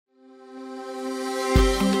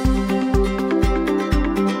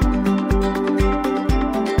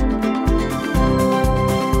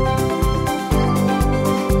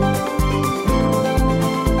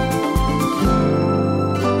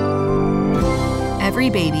Every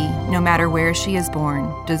baby, no matter where she is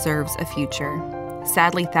born, deserves a future.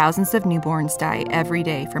 Sadly, thousands of newborns die every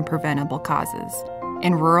day from preventable causes.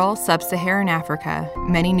 In rural Sub-Saharan Africa,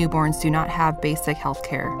 many newborns do not have basic health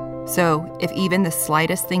care. So, if even the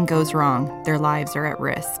slightest thing goes wrong, their lives are at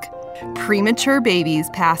risk. Premature babies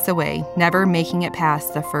pass away, never making it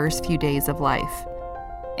past the first few days of life.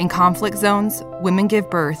 In conflict zones, women give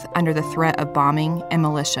birth under the threat of bombing and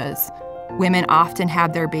militias. Women often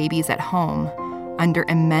have their babies at home, under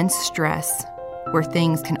immense stress, where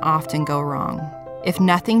things can often go wrong. If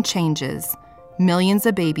nothing changes, millions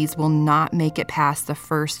of babies will not make it past the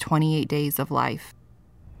first 28 days of life.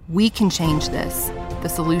 We can change this. The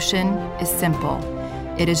solution is simple.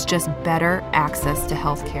 It is just better access to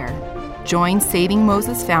health care. Join Saving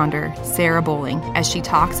Moses founder, Sarah Bowling, as she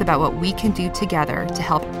talks about what we can do together to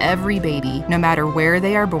help every baby, no matter where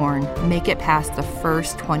they are born, make it past the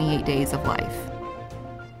first 28 days of life.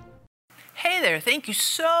 Hey there, thank you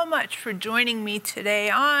so much for joining me today.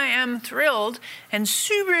 I am thrilled and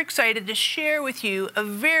super excited to share with you a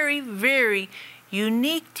very, very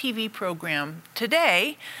unique TV program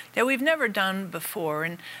today that we've never done before.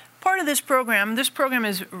 And part of this program is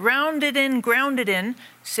grounded in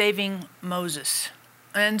Saving Moses.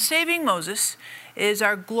 And Saving Moses is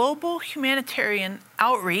our global humanitarian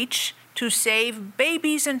outreach to save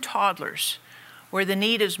babies and toddlers where the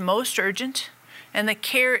need is most urgent and the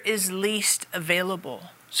care is least available.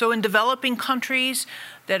 So in developing countries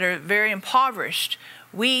that are very impoverished,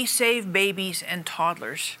 we save babies and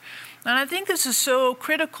toddlers. And I think this is so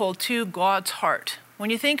critical to God's heart. When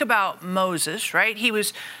you think about Moses, right? He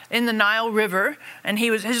was in the Nile River, and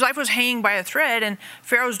his life was hanging by a thread, and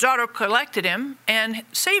Pharaoh's daughter collected him and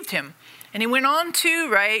saved him. And he went on to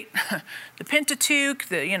write the Pentateuch,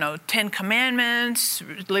 the 10 Commandments,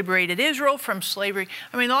 liberated Israel from slavery.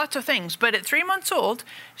 I mean, lots of things. But at 3 months old,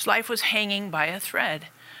 his life was hanging by a thread.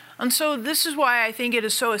 And so this is why I think it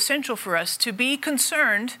is so essential for us to be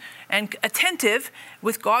concerned and attentive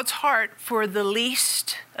with God's heart for the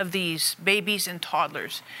least of these babies and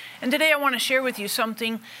toddlers. And today I want to share with you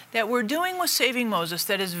something that we're doing with Saving Moses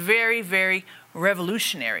that is very, very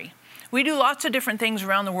revolutionary. We do lots of different things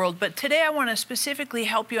around the world, but today I want to specifically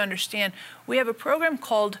help you understand we have a program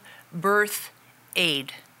called BirthAid.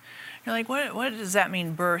 You're like, what does that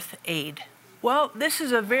mean, BirthAid? Well, this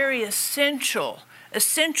is a very essential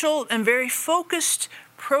and very focused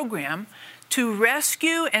program to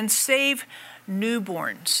rescue and save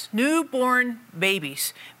newborns, newborn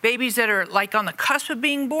babies that are like on the cusp of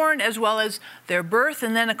being born, as well as their birth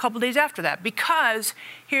and then a couple days after that. Because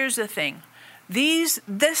here's the thing,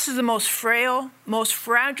 this is the most frail, most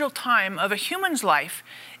fragile time of a human's life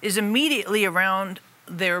is immediately around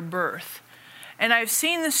their birth. And I've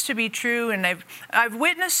seen this to be true, and I've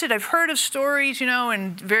witnessed it. I've heard of stories,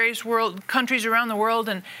 in various countries around the world,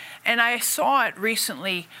 and I saw it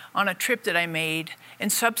recently on a trip that I made in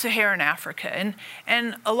Sub-Saharan Africa.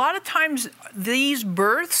 And a lot of times these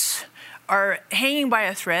births are hanging by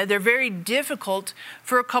a thread. They're very difficult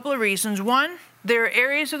for a couple of reasons. One, there are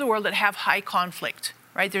areas of the world that have high conflict.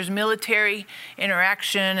 Right? There's military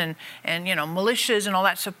interaction and militias and all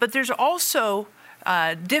that stuff. But there's also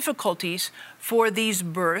difficulties for these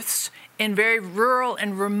births in very rural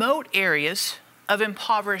and remote areas of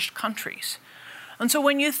impoverished countries. And so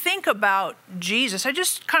when you think about Jesus, I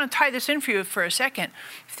just kind of tie this in for you for a second.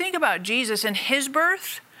 Think about Jesus and his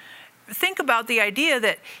birth. Think about the idea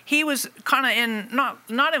that he was kind of in,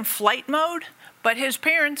 not in flight mode, but his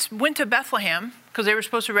parents went to Bethlehem because they were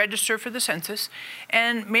supposed to register for the census,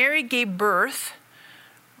 and Mary gave birth,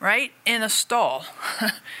 right, in a stall,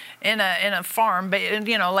 in a farm,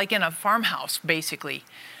 like in a farmhouse, basically.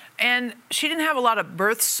 And she didn't have a lot of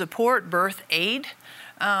birth support, birth aid.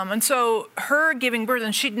 And so her giving birth,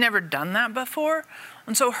 and she'd never done that before,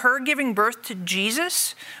 and so her giving birth to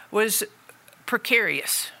Jesus was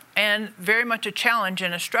precarious and very much a challenge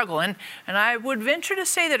and a struggle. And I would venture to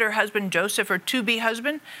say that her husband, Joseph, her to-be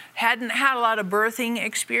husband, hadn't had a lot of birthing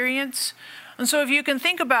experience. And so if you can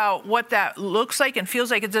think about what that looks like and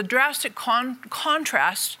feels like, it's a drastic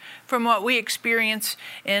contrast from what we experience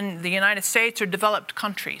in the United States or developed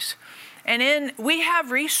countries. And we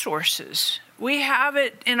have resources. We have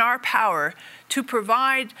it in our power to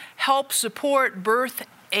provide help, support, birth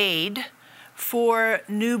aid for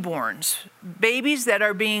newborns, babies that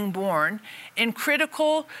are being born in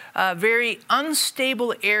critical, very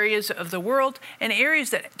unstable areas of the world and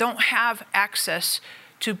areas that don't have access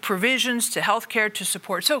to provisions, to healthcare, to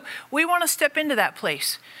support. So we want to step into that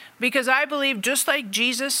place because I believe just like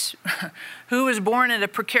Jesus, who was born at a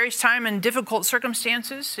precarious time in difficult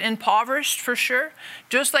circumstances, impoverished for sure,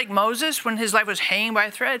 just like Moses when his life was hanging by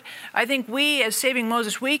a thread, I think we as Saving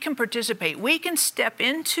Moses, we can participate. We can step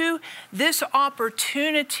into this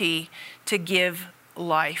opportunity to give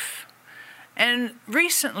life. And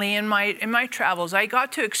recently in my travels, I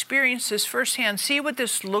got to experience this firsthand, see what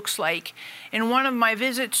this looks like in one of my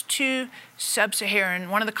visits to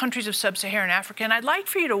one of the countries of Sub-Saharan Africa. And I'd like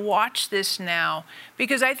for you to watch this now,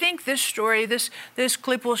 because I think this story, this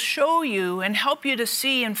clip will show you and help you to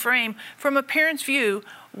see and frame from a parent's view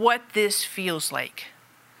what this feels like.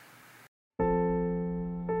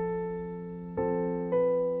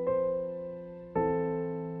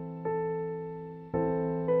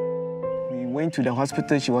 Went to the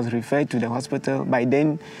hospital, she was referred to the hospital. By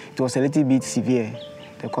then, it was a little bit severe,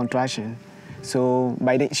 the contraction. So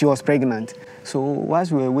by then, she was pregnant. So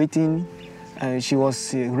whilst we were waiting, she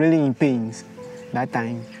was really in pain that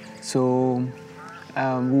time. So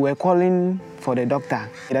we were calling for the doctor.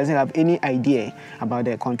 He doesn't have any idea about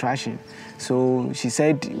the contraction. So she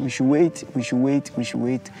said, we should wait.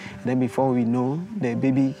 And then before we know, the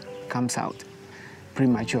baby comes out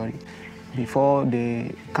prematurely. Before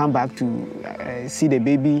they come back to see the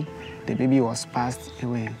baby was passed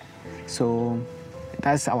away. So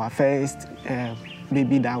that's our first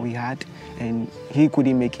baby that we had, and he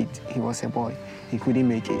couldn't make it. He was a boy. He couldn't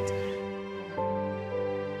make it.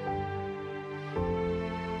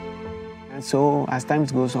 And so as time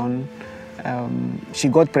goes on, she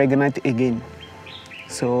got pregnant again.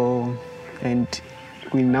 So, and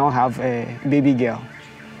we now have a baby girl,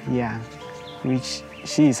 yeah, which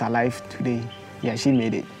she is alive today. Yeah, she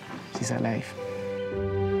made it. She's alive.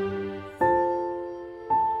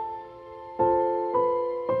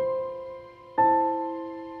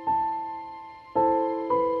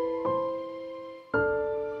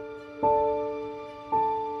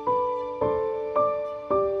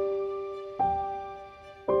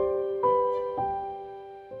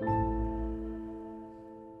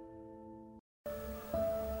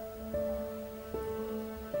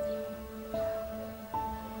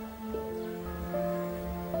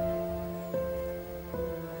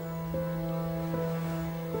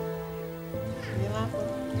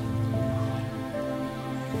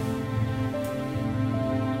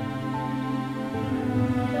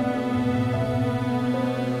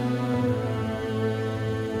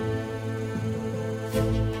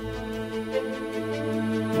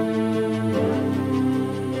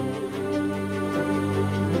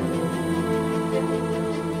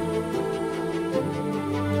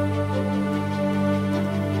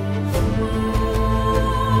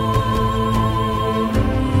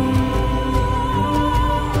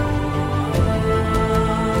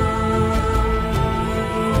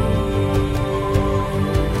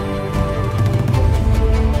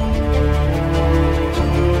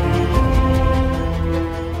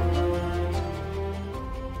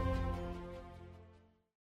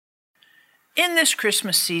 In this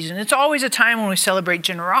Christmas season, it's always a time when we celebrate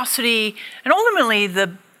generosity, and ultimately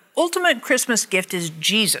the ultimate Christmas gift is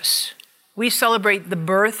Jesus. We celebrate the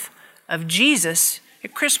birth of Jesus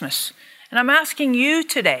at Christmas. And I'm asking you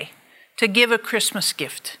today to give a Christmas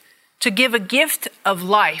gift, to give a gift of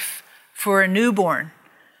life for a newborn,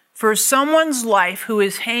 for someone's life who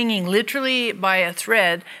is hanging literally by a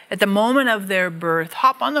thread at the moment of their birth.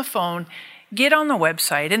 Hop on the phone, get on the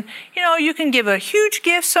website, and you can give a huge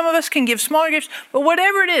gift. Some of us can give smaller gifts, but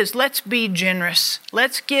whatever it is, let's be generous.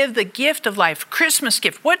 Let's give the gift of life. Christmas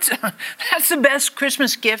gift. That's the best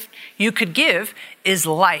Christmas gift you could give is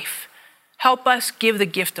life. Help us give the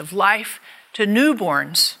gift of life to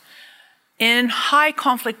newborns in high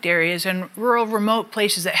conflict areas and rural, remote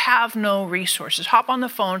places that have no resources. Hop on the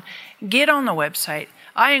phone, get on the website.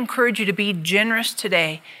 I encourage you to be generous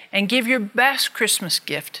today and give your best Christmas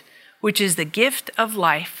gift, which is the gift of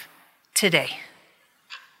life today.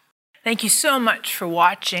 Thank you so much for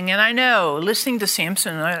watching. And I know listening to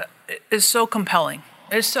Samson is so compelling.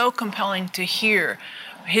 It's so compelling to hear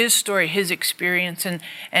his story, his experience, and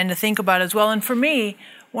to think about it as well. And for me,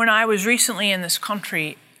 when I was recently in this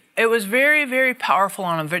country, it was very, very powerful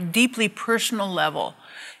on a very deeply personal level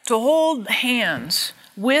to hold hands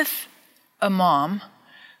with a mom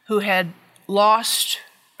who had lost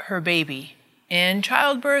her baby in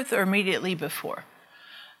childbirth or immediately before.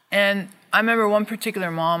 And I remember one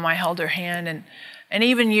particular mom, I held her hand, and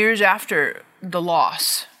even years after the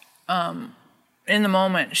loss, in the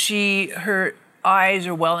moment, her eyes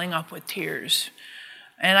are welling up with tears.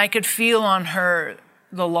 And I could feel on her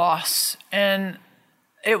the loss. And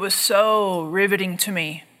it was so riveting to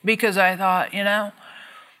me because I thought, you know,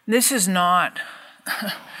 this is not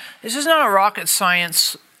a rocket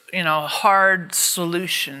science, you know, hard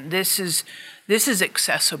solution. This is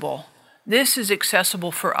accessible. This is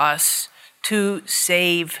accessible for us to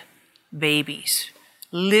save babies,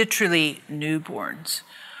 literally newborns.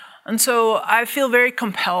 And so I feel very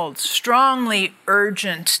compelled, strongly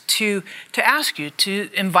urgent to ask you,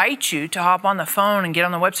 to invite you to hop on the phone and get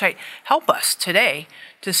on the website. Help us today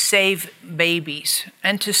to save babies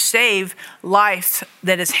and to save life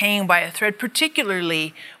that is hanging by a thread,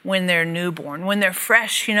 particularly when they're newborn, when they're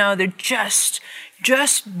fresh, you know, they're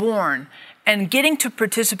just born, and getting to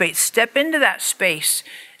participate, step into that space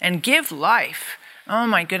and give life. Oh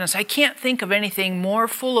my goodness, I can't think of anything more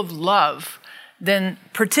full of love than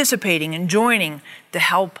participating and joining to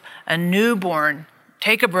help a newborn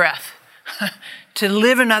take a breath, to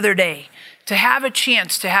live another day, to have a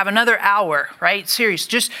chance to have another hour, right? Serious,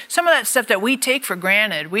 just some of that stuff that we take for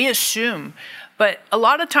granted, we assume. But a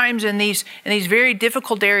lot of times in these very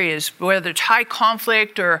difficult areas, whether it's high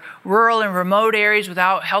conflict or rural and remote areas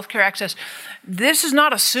without healthcare access, this is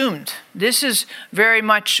not assumed. This is very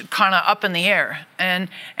much kind of up in the air. And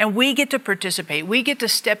we get to participate. We get to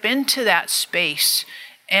step into that space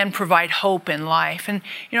and provide hope in life. And,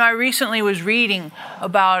 you know, I recently was reading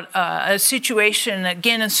about a situation,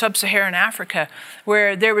 again, in Sub-Saharan Africa,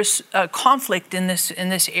 where there was a conflict in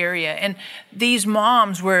this area. And these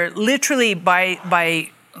moms were literally by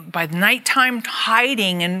nighttime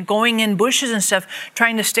hiding and going in bushes and stuff,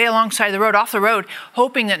 trying to stay alongside the road, off the road,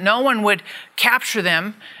 hoping that no one would capture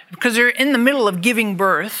them because they're in the middle of giving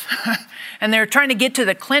birth and they're trying to get to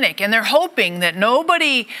the clinic and they're hoping that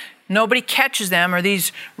nobody catches them, or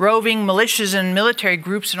these roving militias and military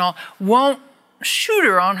groups and all won't shoot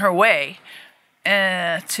her on her way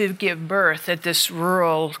to give birth at this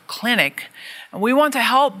rural clinic. We want to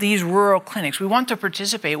help these rural clinics. We want to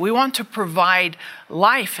participate. We want to provide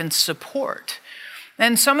life and support.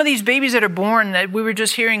 And some of these babies that are born that we were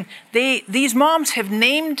just hearing, these moms have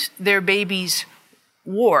named their babies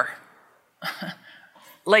War.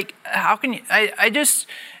 Like, how can you,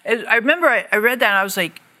 I remember I read that and I was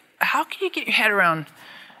like, how can you get your head around?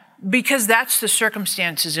 Because that's the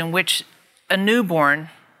circumstances in which a newborn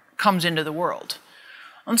comes into the world.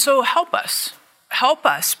 And so help us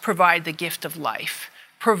provide the gift of life,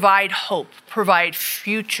 provide hope, provide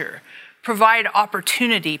future, provide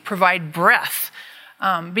opportunity, provide breath.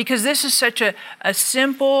 Because this is such a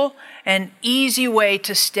simple and easy way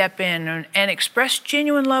to step in and express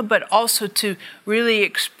genuine love, but also to really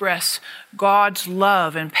express God's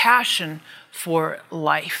love and passion for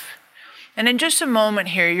life. And in just a moment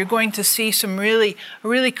here, you're going to see some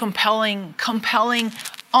really compelling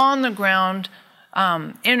on the ground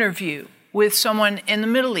interview with someone in the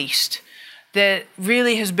Middle East that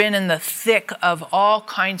really has been in the thick of all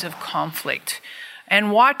kinds of conflict.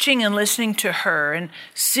 And watching and listening to her and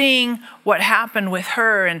seeing what happened with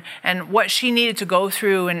her and what she needed to go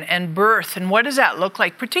through and birth and what does that look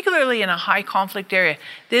like, particularly in a high conflict area,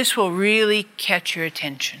 this will really catch your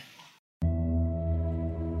attention.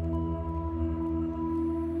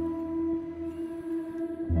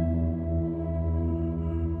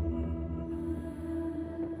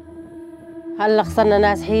 هلا صرنا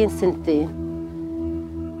نازحين سنتين،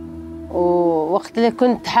 ووقت اللي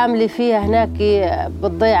كنت حاملة فيها هناك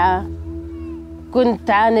بالضيعة كنت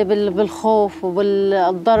تعاني بالخوف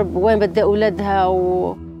وبالضرب، وين بدي أولادها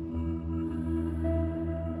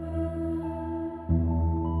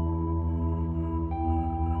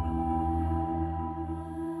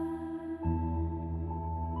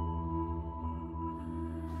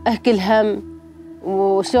أحكي الهم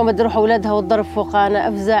وشلون بدي أروح أولادها والضرب فوقانا،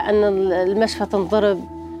 أفزع أن المشفى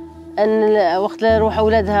تنضرب، أن وقت اللي أروح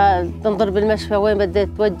أولادها تنضرب المشفى، وين بدي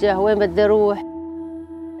أتوجه، وين بدي أروح.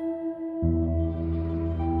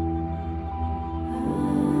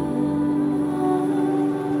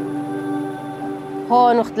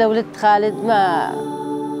 هون وقت اللي ولدت خالد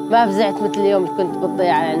ما فزعت مثل اليوم اللي كنت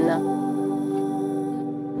بالضيعة عنا.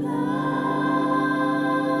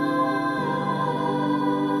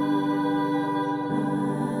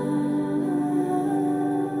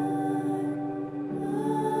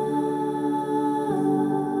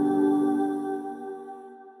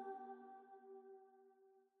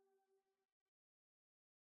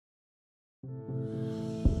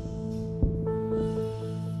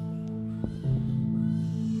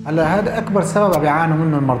 هلا هذا اكبر سبب بيعانوا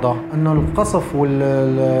منه المرضى، انه القصف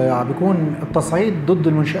بيكون التصعيد ضد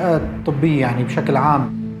المنشآت الطبيه يعني بشكل عام.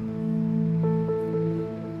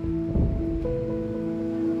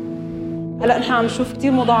 هلا نحن عم نشوف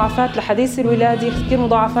كثير مضاعفات لحديث الولاده، كثير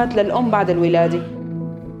مضاعفات للام بعد الولاده.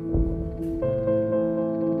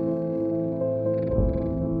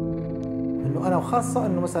 انه انا وخاصه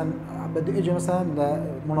انه مثلا بدي اجي مثلا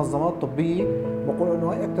لمنظمات طبيه بقول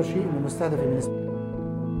انه هي اكثر شيء انه مستهدفه بالنسبه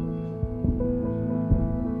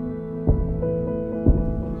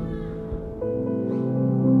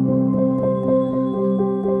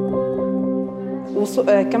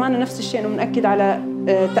كمان نفس الشيء انه بنأكد على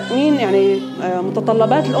تأمين يعني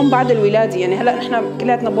متطلبات الأم بعد الولادة. يعني هلا نحن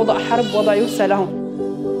كلياتنا بوضع حرب وضع يرثى لهم.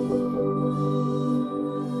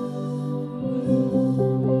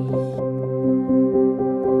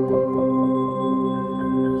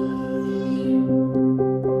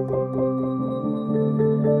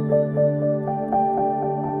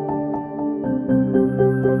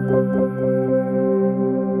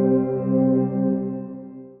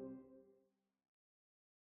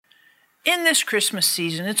 In this Christmas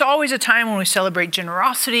season, it's always a time when we celebrate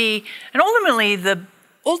generosity, and ultimately the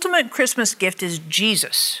ultimate Christmas gift is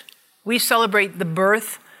Jesus. We celebrate the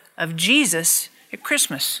birth of Jesus at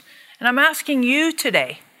Christmas. And I'm asking you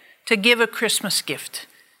today to give a Christmas gift,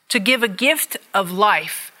 to give a gift of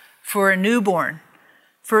life for a newborn,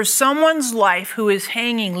 for someone's life who is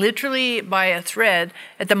hanging literally by a thread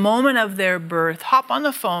at the moment of their birth. Hop on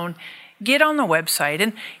the phone, get on the website,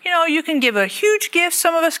 and you can give a huge gift.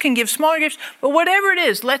 Some of us can give smaller gifts, but whatever it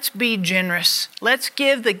is, let's be generous. Let's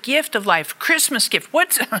give the gift of life. Christmas gift.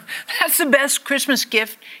 That's the best Christmas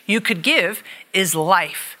gift you could give is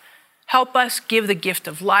life. Help us give the gift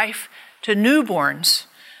of life to newborns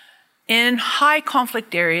in high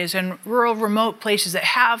conflict areas and rural, remote places that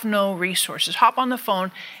have no resources. Hop on the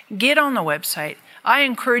phone, get on the website. I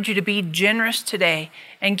encourage you to be generous today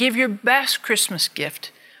and give your best Christmas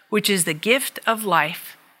gift, which is the gift of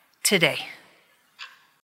life today.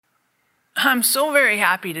 I'm so very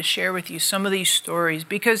happy to share with you some of these stories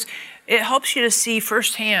because it helps you to see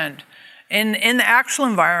firsthand in the actual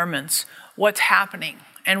environments what's happening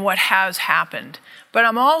and what has happened. But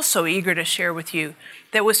I'm also eager to share with you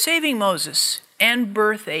that with Saving Moses and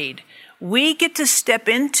BirthAid, we get to step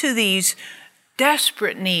into these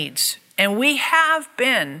desperate needs, and we have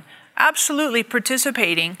been absolutely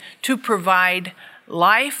participating to provide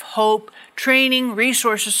life, hope, training,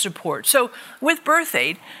 resources, support. So with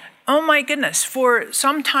BirthAid, oh my goodness, for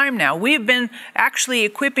some time now, we've been actually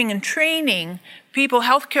equipping and training people,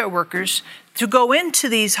 healthcare workers, to go into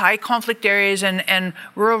these high conflict areas and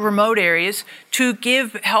rural remote areas to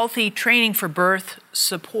give healthy training for birth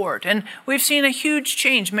support. And we've seen a huge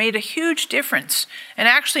change, made a huge difference. And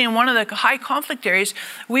actually in one of the high conflict areas,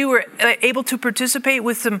 we were able to participate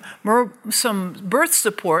with some birth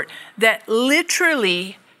support that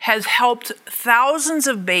literally has helped thousands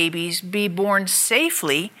of babies be born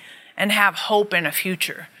safely and have hope in a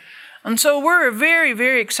future. And so we're very,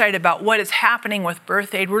 very excited about what is happening with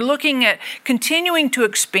BirthAid. We're looking at continuing to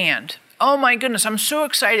expand. Oh my goodness, I'm so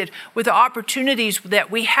excited with the opportunities that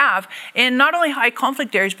we have in not only high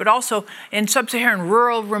conflict areas, but also in sub-Saharan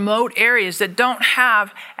rural, remote areas that don't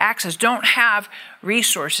have access, don't have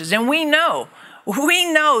resources. And we know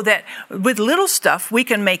that with little stuff, we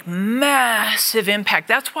can make massive impact.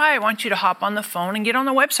 That's why I want you to hop on the phone and get on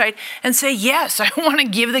the website and say, yes, I want to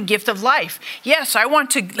give the gift of life. Yes, I want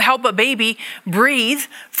to help a baby breathe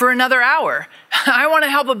for another hour. I want to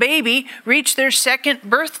help a baby reach their second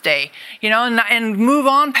birthday, and move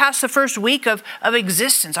on past the first week of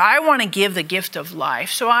existence. I want to give the gift of life.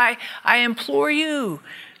 So I implore you,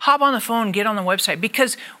 hop on the phone, get on the website,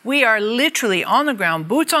 because we are literally on the ground,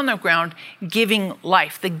 boots on the ground, giving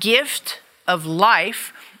life, the gift of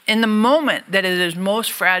life in the moment that it is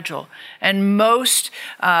most fragile and most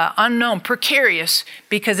unknown, precarious,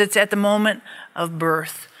 because it's at the moment of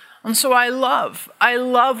birth. And so I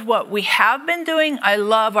love what we have been doing. I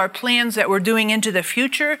love our plans that we're doing into the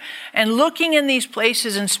future and looking in these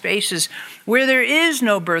places and spaces where there is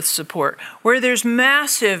no birth support, where there's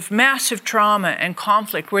massive, massive trauma and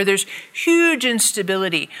conflict, where there's huge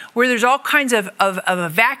instability, where there's all kinds of a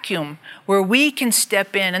vacuum where we can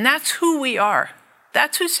step in. And that's who we are.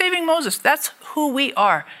 That's who's Saving Moses. That's who we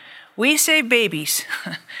are. We save babies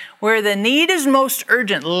where the need is most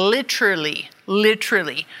urgent, literally.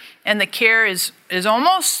 And the care is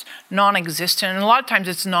almost non-existent, and a lot of times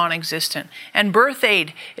it's non-existent. And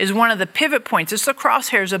BirthAid is one of the pivot points. It's the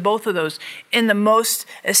crosshairs of both of those in the most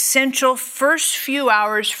essential first few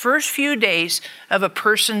hours, first few days of a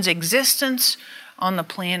person's existence on the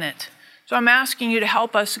planet. So I'm asking you to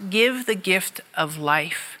help us give the gift of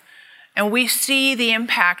life. And we see the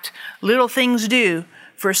impact little things do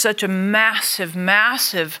for such a massive,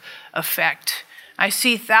 massive effect. I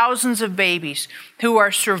see thousands of babies who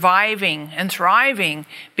are surviving and thriving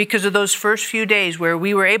because of those first few days where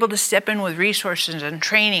we were able to step in with resources and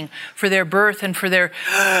training for their birth and for their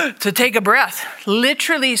to take a breath.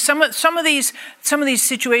 Literally, some of these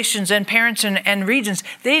situations and parents and regions,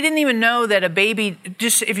 they didn't even know that a baby,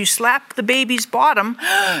 just if you slap the baby's bottom,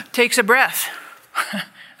 takes a breath.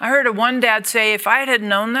 I heard one dad say, if I had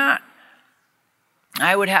known that,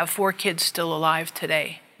 I would have 4 kids still alive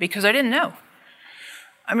today because I didn't know.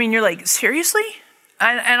 I mean, you're like, seriously?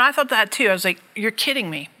 And I thought that too. I was like, you're kidding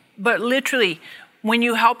me. But literally, when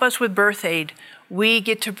you help us with BirthAid, we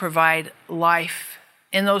get to provide life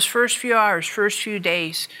in those first few hours, first few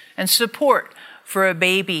days, and support for a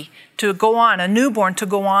baby to go on, a newborn to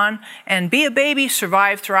go on and be a baby,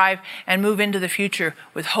 survive, thrive, and move into the future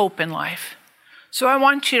with hope in life. So I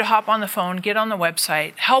want you to hop on the phone, get on the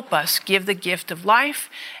website, help us give the gift of life,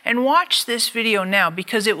 and watch this video now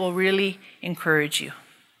because it will really encourage you.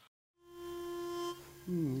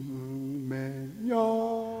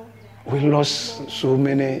 We lost so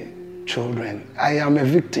many children. I am a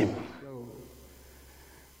victim.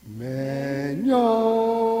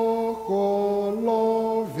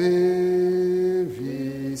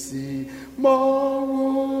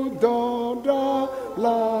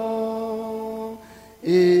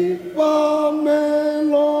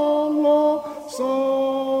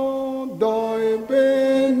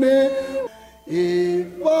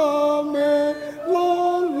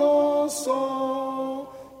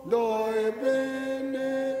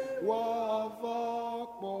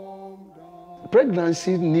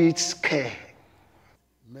 Pregnancy needs care.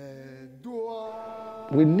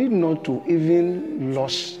 We need not to even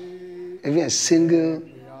lose even a single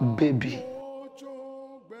baby.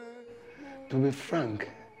 To be frank,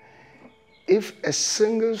 if a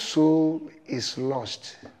single soul is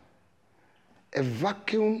lost, a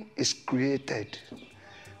vacuum is created.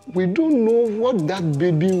 We don't know what that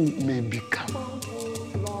baby may become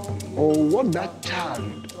or what that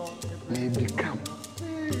child may become.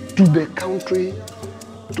 To the country,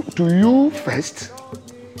 to you first,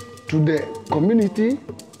 to the community,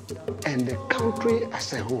 and the country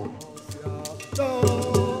as a whole.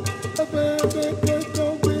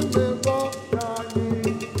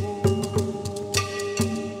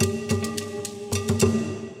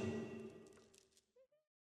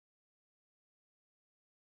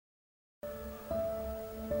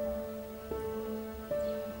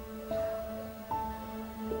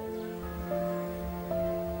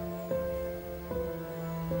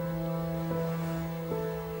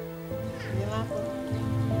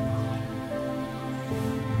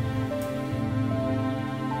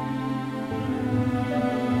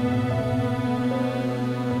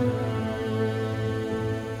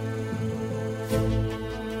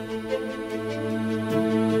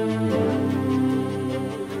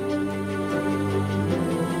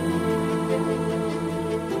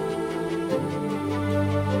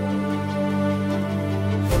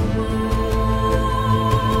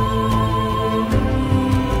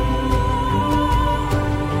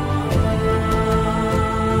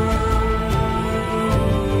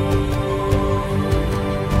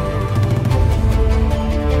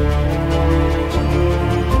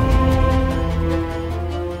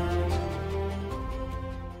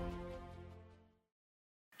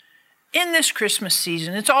 In this Christmas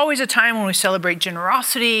season, it's always a time when we celebrate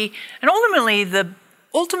generosity, and ultimately, the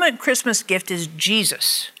ultimate Christmas gift is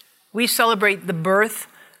Jesus. We celebrate the birth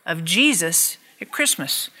of Jesus at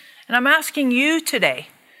Christmas. And I'm asking you today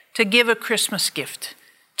to give a Christmas gift,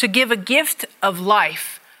 to give a gift of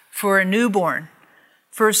life for a newborn,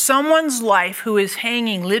 for someone's life who is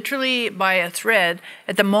hanging literally by a thread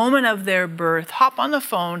at the moment of their birth. Hop on the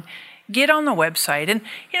phone, get on the website, and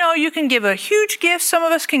you can give a huge gift. Some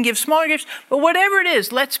of us can give smaller gifts, but whatever it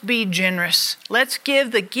is, let's be generous. Let's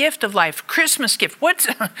give the gift of life. Christmas gift.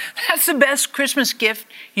 That's the best Christmas gift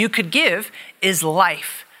you could give is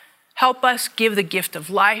life. Help us give the gift of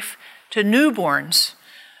life to newborns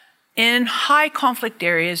in high conflict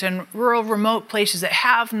areas and rural, remote places that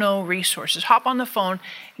have no resources. Hop on the phone,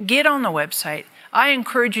 get on the website. I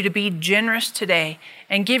encourage you to be generous today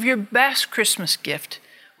and give your best Christmas gift,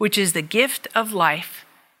 which is the gift of life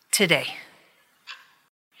today.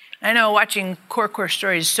 I know watching Korkor's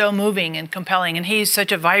story is so moving and compelling, and he's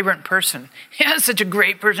such a vibrant person. He has such a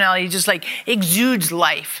great personality. He just exudes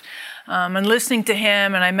life. And listening to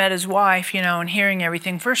him, and I met his wife, and hearing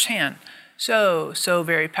everything firsthand. So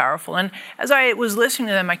very powerful. And as I was listening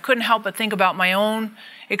to them, I couldn't help but think about my own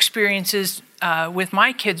experiences with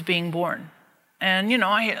my kids being born. And,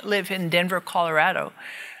 I live in Denver, Colorado.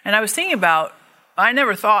 And I was thinking about, I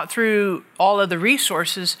never thought through all of the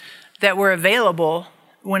resources that were available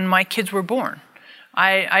when my kids were born.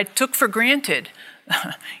 I took for granted,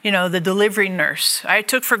 the delivery nurse. I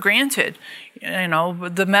took for granted,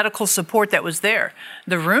 the medical support that was there,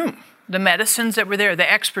 the room, the medicines that were there,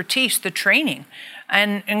 the expertise, the training.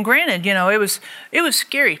 And granted, it was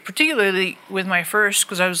scary, particularly with my first,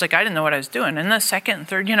 because I was like, I didn't know what I was doing. And the second and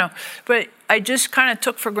third, but I just kind of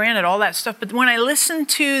took for granted all that stuff. But when I listen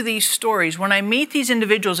to these stories, when I meet these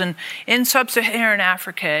individuals in Sub-Saharan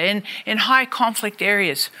Africa, in high conflict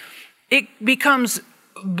areas, it becomes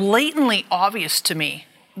blatantly obvious to me,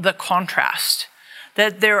 the contrast,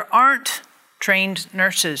 that there aren't trained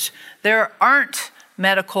nurses, there aren't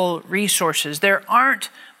medical resources, there aren't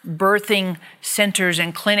birthing centers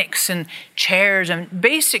and clinics and chairs and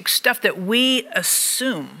basic stuff that we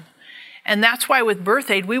assume. And that's why with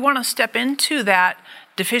BirthAid, we want to step into that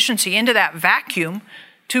deficiency, into that vacuum,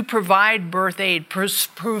 to provide BirthAid,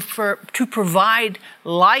 to provide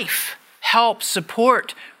life, help,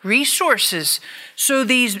 support, resources, so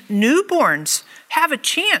these newborns have a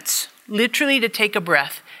chance literally to take a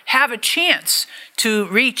breath, have a chance to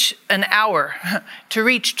reach an hour, to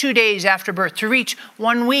reach 2 days after birth, to reach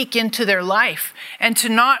 1 week into their life, and to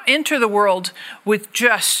not enter the world with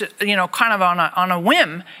just, kind of on a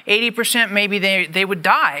whim. 80% maybe they would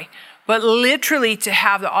die, but literally to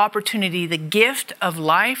have the opportunity, the gift of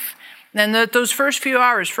life, and those first few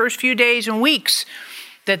hours, first few days and weeks,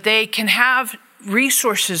 that they can have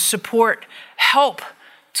resources, support, help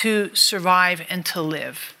to survive and to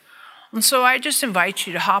live. And so I just invite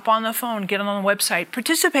you to hop on the phone, get on the website,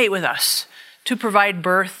 participate with us to provide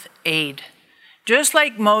BirthAid. Just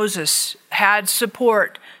like Moses had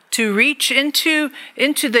support to reach into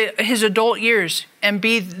his adult years and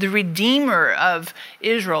be the redeemer of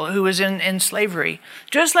Israel who was in slavery.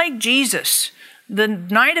 Just like Jesus, the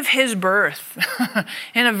night of his birth,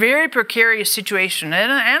 in a very precarious situation, in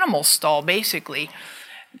an animal stall basically,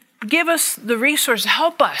 give us the resource,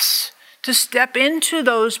 help us to step into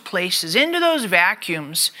those places, into those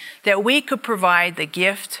vacuums, that we could provide the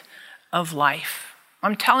gift of life.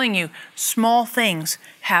 I'm telling you, small things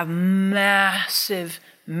have massive,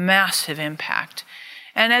 massive impact.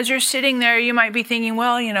 And as you're sitting there, you might be thinking,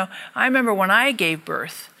 well, I remember when I gave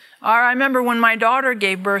birth, or I remember when my daughter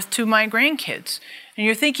gave birth to my grandkids. And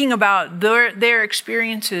you're thinking about their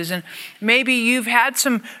experiences, and maybe you've had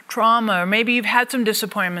some trauma, or maybe you've had some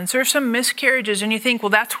disappointments or some miscarriages, and you think, well,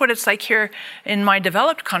 that's what it's like here in my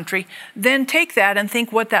developed country. Then take that and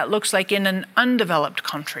think what that looks like in an undeveloped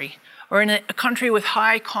country, or in a country with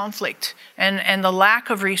high conflict and the lack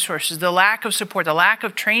of resources, the lack of support, the lack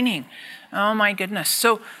of training. Oh my goodness.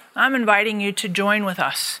 So I'm inviting you to join with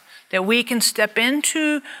us, that we can step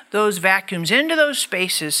into those vacuums, into those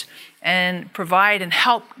spaces, and provide and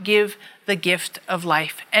help give the gift of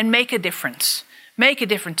life and make a difference. Make a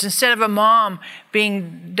difference. Instead of a mom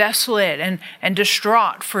being desolate and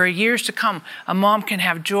distraught for years to come, a mom can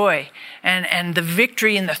have joy and the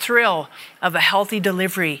victory and the thrill of a healthy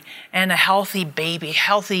delivery and a healthy baby,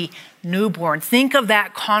 healthy newborn. Think of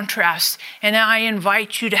that contrast, and I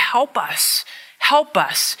invite you to help us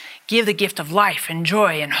give the gift of life and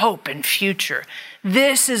joy and hope and future.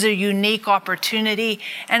 This is a unique opportunity,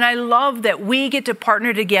 and I love that we get to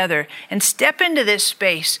partner together and step into this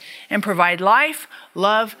space and provide life,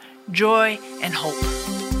 love, joy, and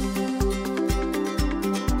hope.